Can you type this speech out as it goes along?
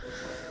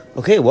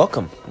Okay,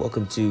 welcome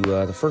to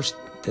the first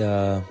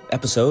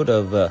episode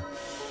of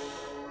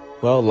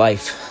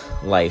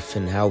life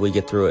and how we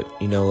get through it.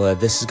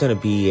 This is going to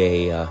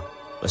be a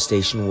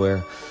station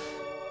where,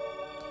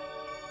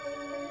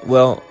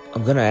 I'm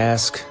going to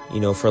ask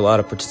for a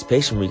lot of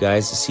participation from you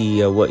guys to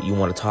see what you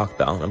want to talk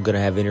about. I'm going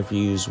to have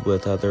interviews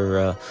with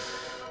other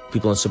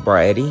people in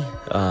sobriety,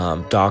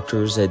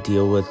 doctors that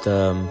deal with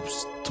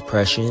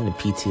depression and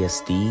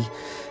PTSD.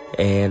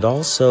 And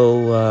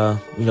also,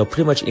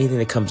 pretty much anything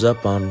that comes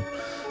up on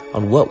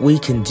what we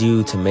can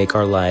do to make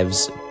our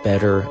lives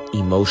better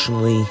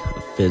emotionally,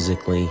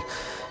 physically,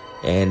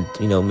 and,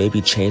 maybe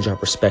change our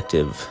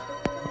perspective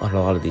on a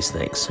lot of these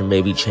things, or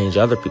maybe change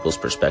other people's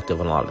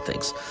perspective on a lot of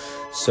things.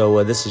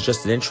 So this is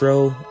just an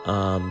intro,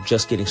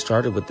 just getting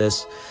started with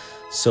this.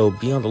 So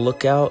be on the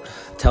lookout.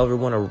 Tell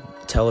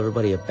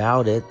everybody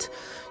about it.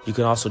 You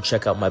can also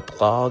check out my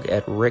blog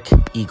at Rick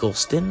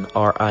Eagleston,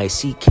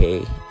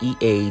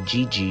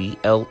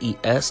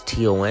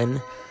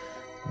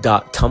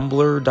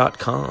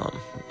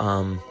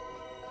 RickEagleston.tumblr.com.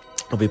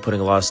 I'll be putting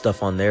a lot of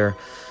stuff on there.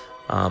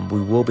 We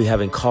will be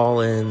having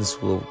call-ins.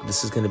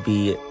 This is going to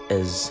be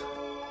as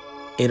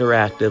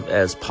interactive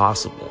as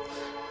possible.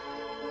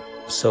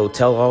 So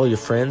tell all your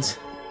friends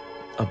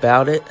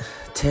about it.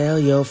 Tell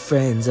your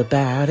friends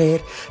about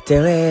it.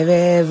 Tell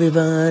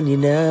everyone you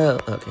know.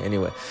 Okay,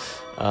 anyway.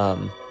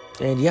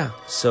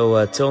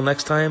 So till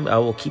next time, I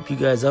will keep you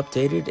guys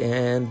updated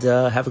and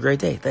have a great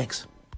day. Thanks.